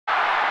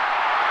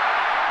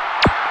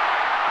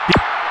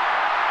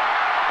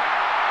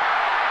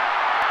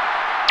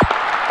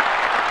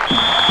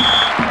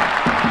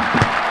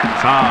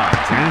さあ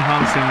前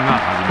半戦が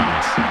始まり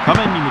ます。画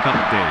面に向かっ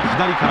て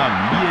左から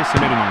右へ攻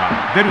めるのが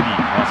ヴェルディ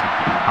川崎、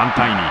反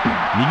対に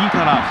右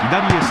から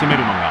左へ攻め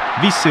るのが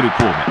ヴィッセル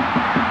神戸。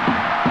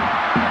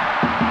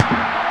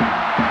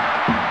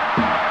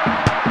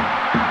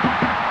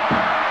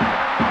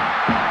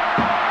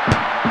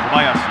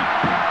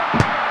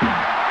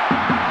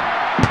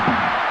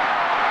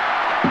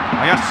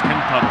林健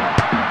太郎、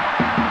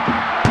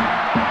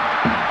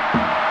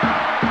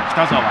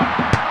北沢、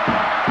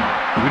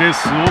プレ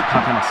スを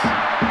かけます。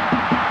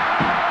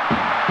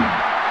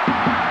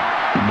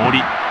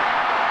森、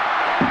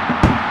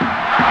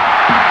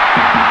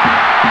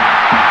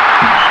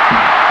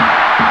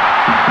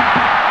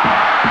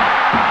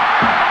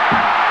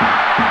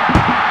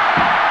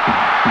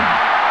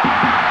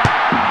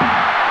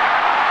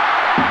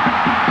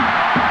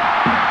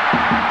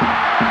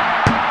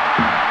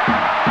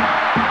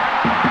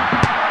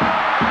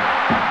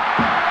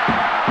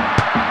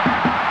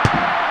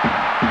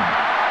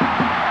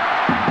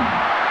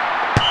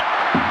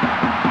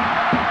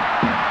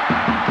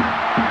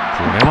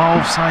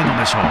オフサイド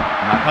でしょう。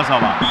中澤、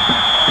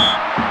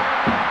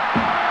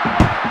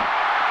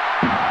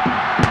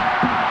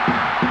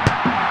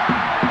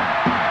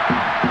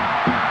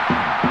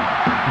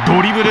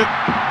ドリブル、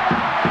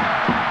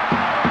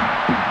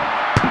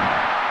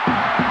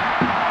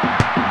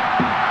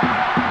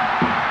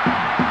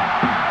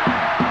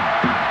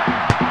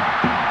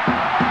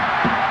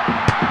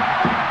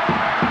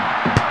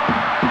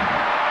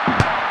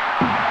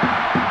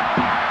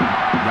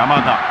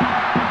山田、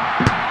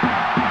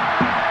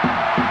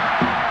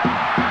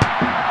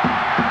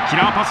キ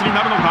ラーパスに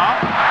なるのか。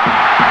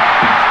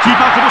キー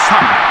パーこぼした。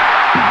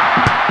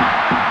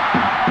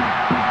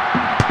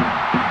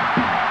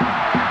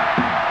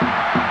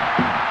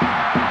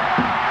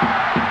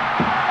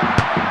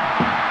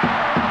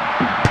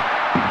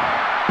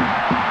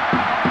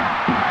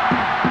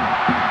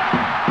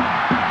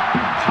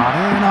華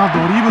麗な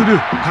ドリブル、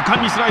果敢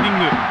にスライディン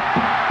グ。これは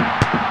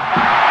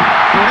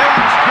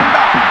危険だ。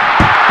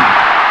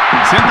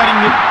センタリ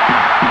ング。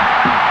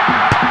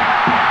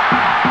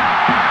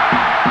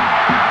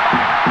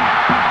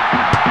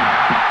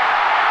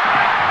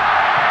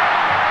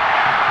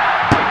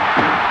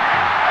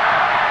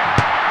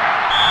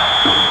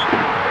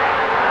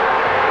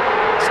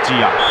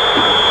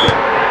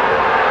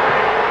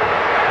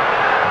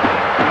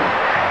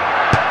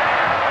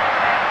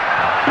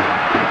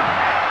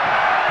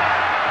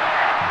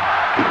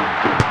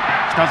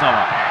北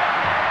沢、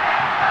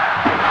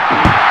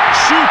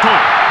シュート。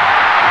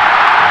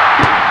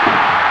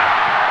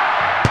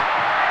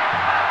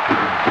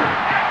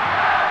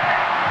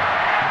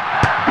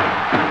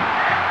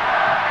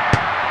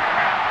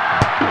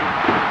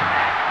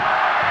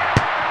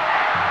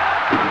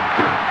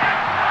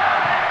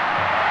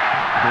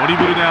ドリ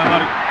ブルで上が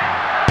る。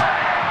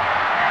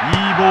い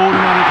いボール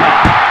が出た。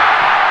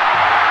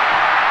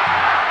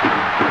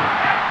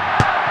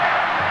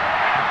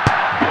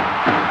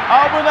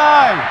危な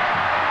い。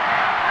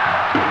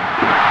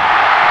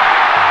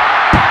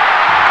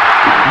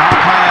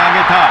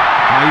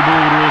ハイボー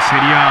ルを競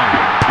り合う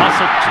パ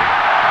ソッチ。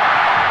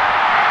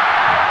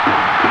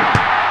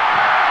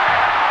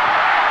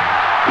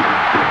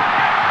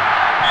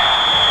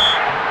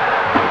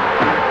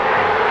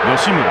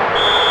吉村、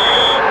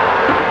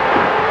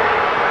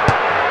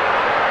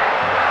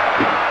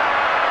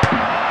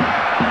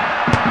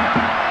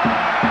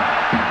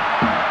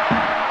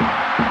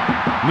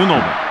布部、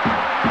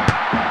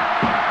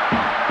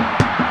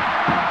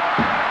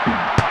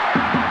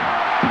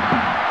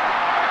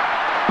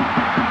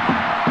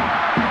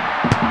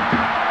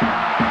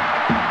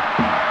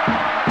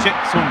チェ・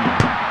ソンヨ、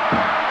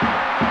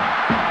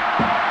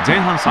前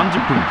半30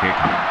分経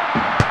過。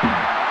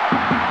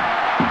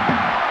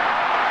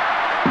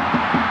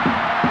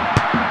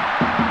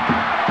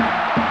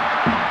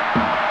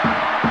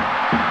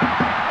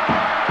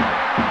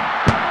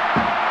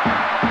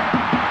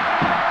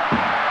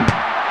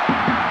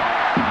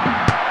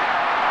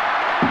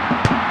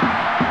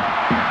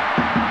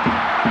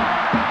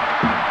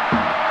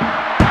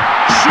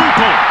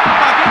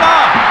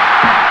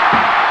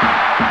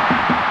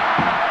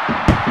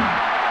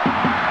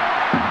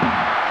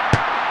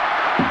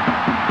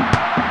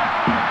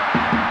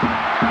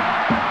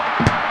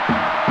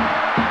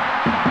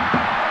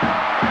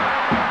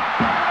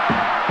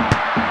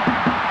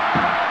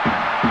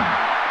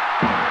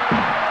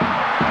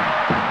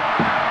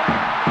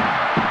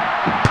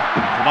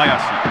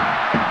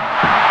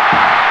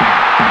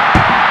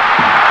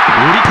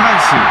折り返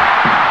す。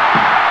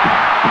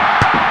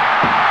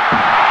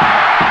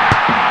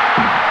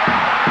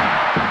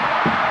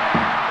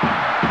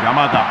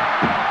山田、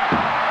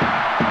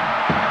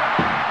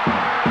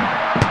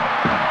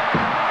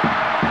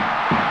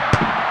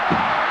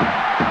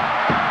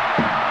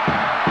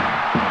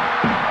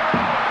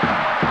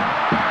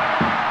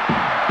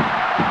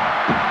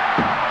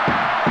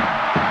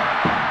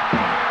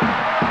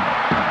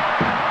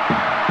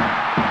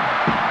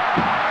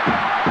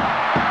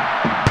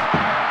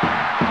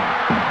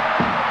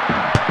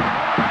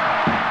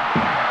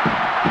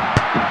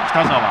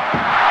北沢、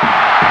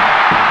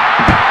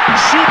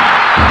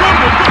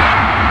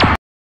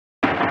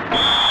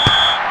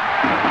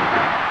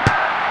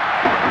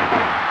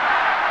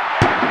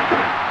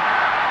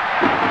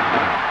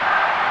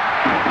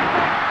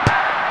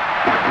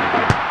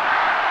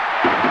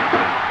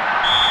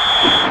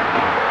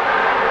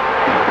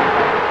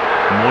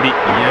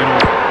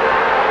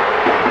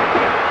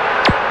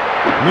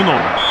布野。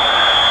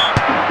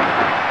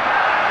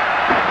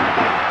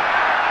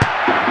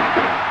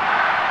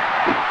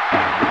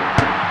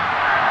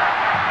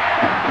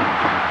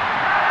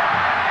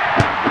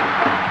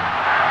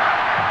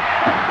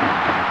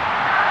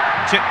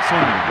チェ・ソン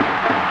ユン。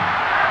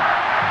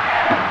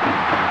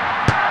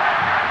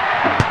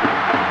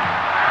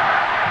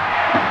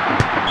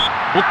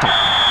おっと、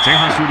前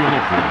半終了の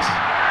笛です。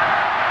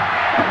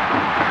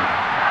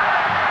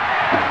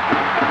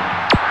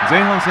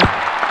前半戦、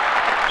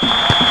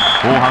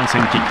後半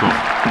戦キックオフ。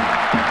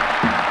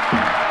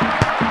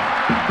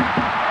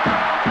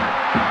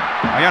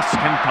林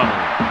健太郎。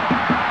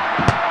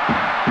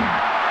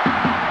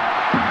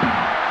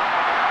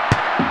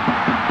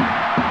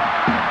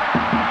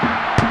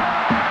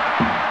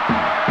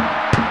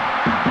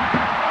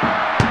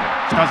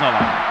北沢。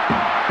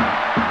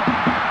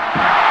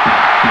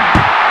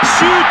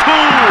シュート。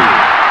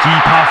キー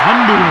パーファ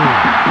ンブル。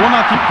コーナ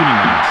ーキックに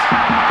なります。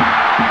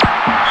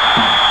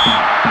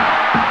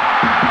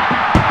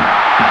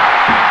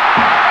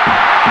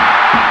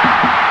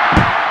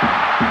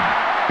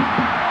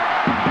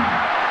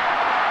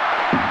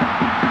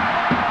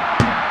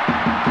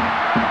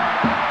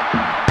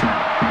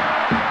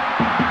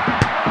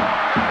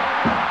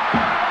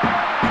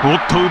おっ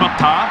と奪っ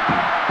た。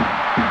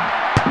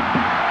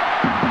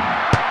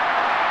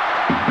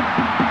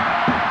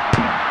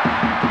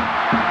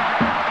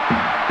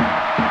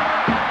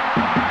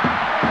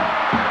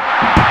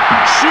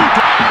シュー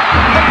ト。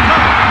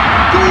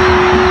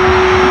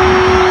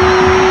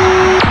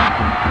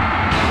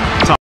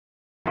さあ、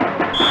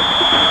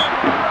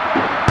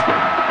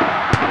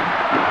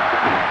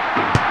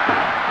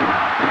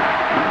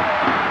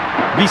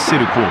ヴィッセ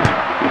ル神戸。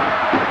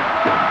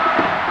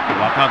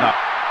渡田。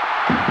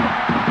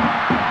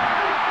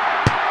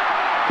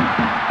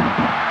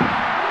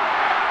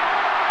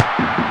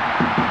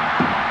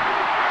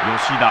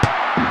吉田。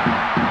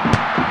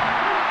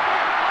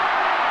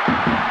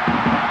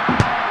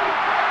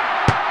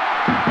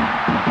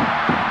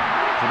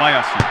小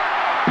林。こ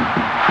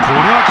れ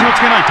は気をつ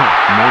けないと。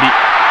森。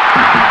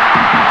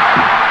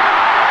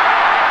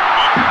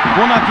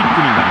コーナーキッ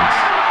クになります。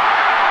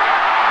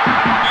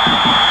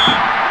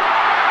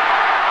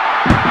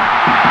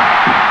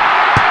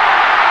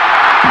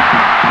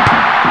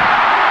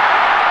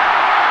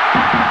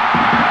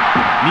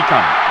みかん、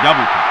薮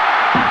田。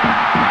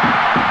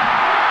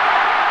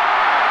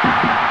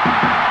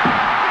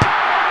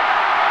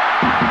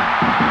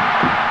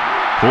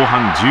後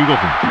半15分。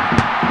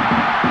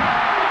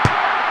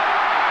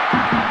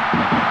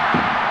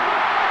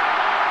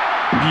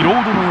リロ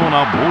ードのよう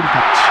なボールタ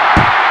ッチ。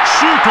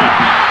シュート。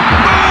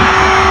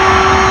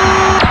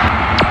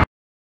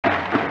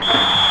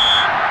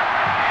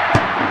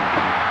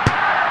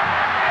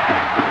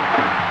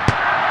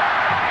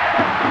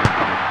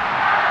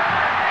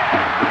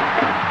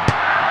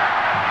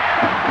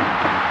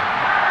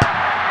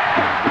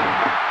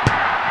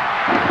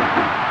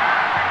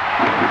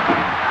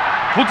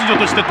突如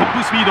としてトッ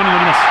プスピードに乗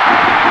ります。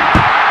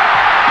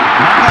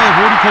中へ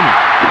放り込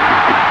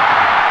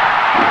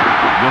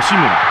む。吉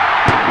村。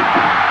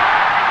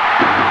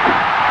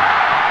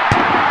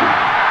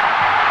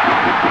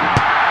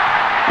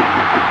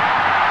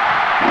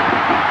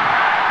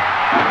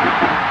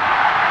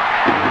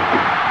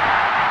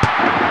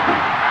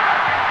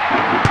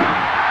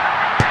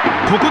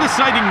ここで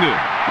スライディング。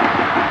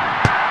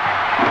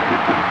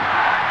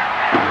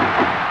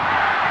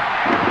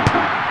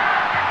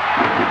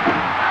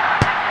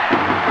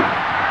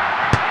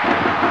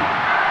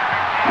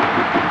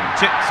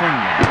チェ・ソンヨン。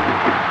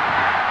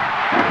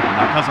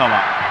中澤。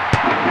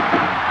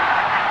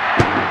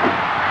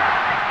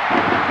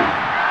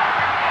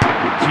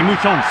キム・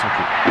ヒョンソク。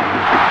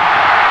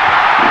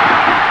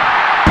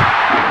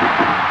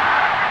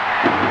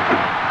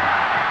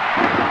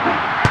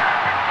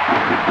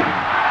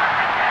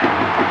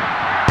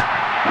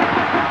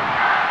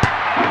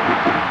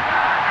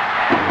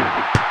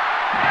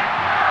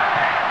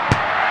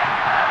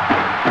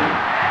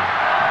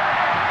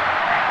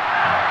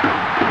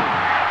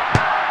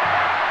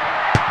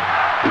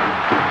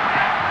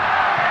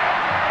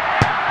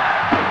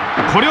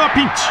これは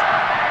ピンチ。フ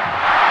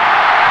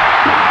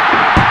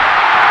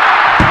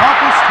ァー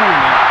ポストを狙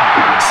っ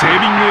た。セー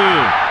ビング。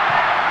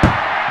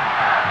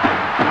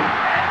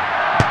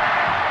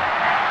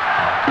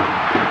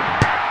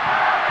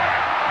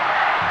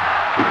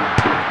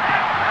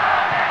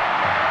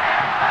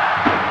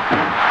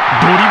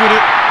ドリブル。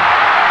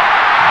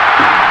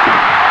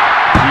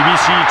厳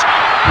しい位置。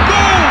ゴー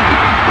ル。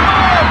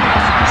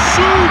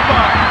スーパ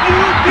ービュ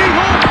ーティフ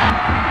ル。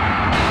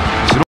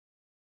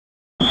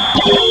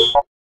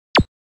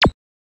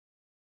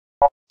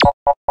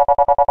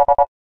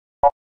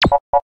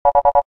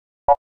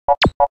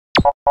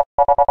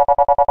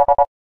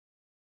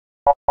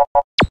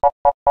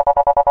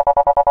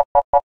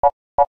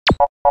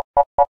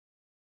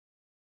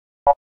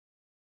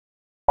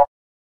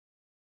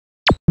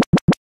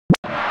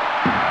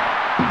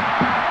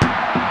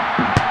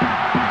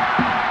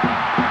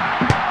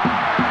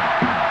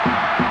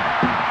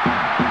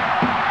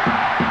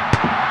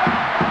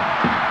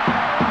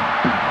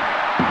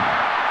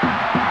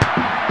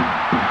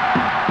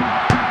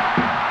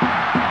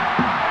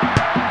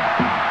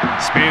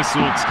ース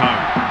を使う。体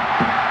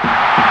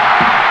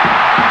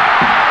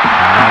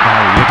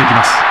を入れてき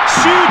ます。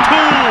シュート。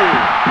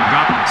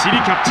がっち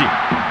りキャッチ。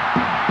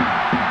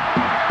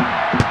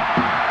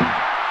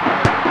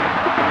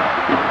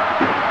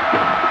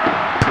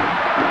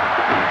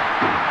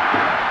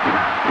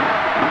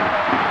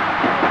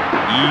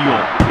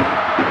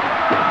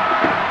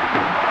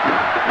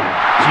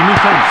キム・ヒ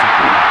ョンソ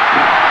ク。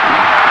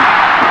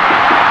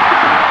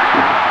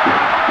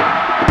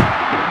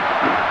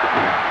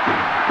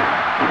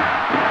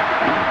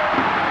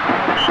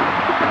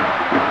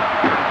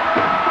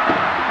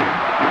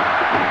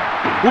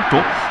おっと、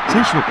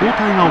選手の交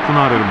代が行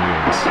われる模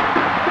様です。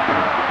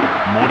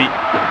森。小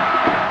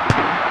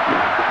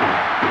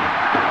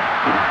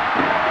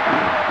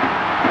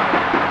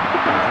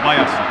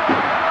林。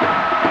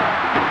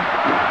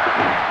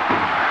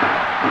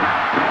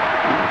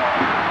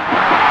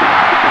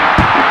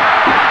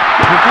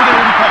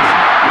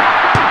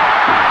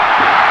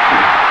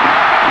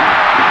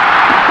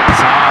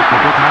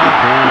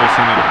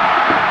攻める。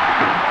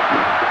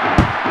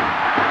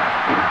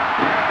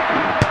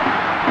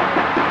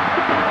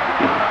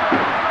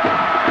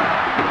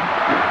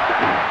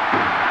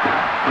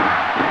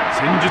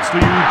戦術と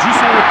いう呪詛。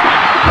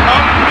ア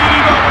ンビ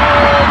リバボ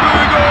ー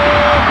ルゴー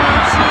ル、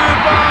スー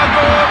パーゴ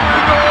ー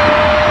ル、ゴー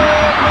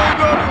ル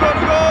ゴールゴー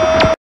ルゴー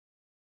ル。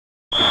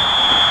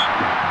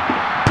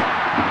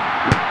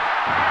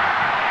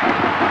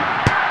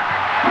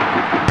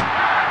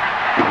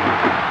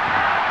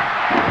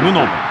ム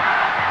ノブ。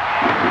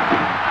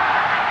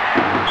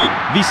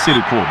ヴィッセ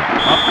ル神戸、圧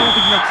倒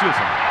的な強さ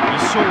で1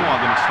勝を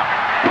挙げました。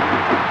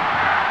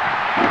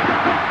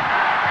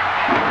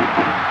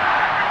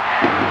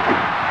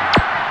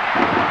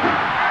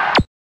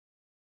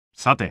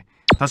さて、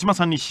田島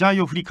さんに試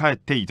合を振り返っ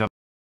ていただ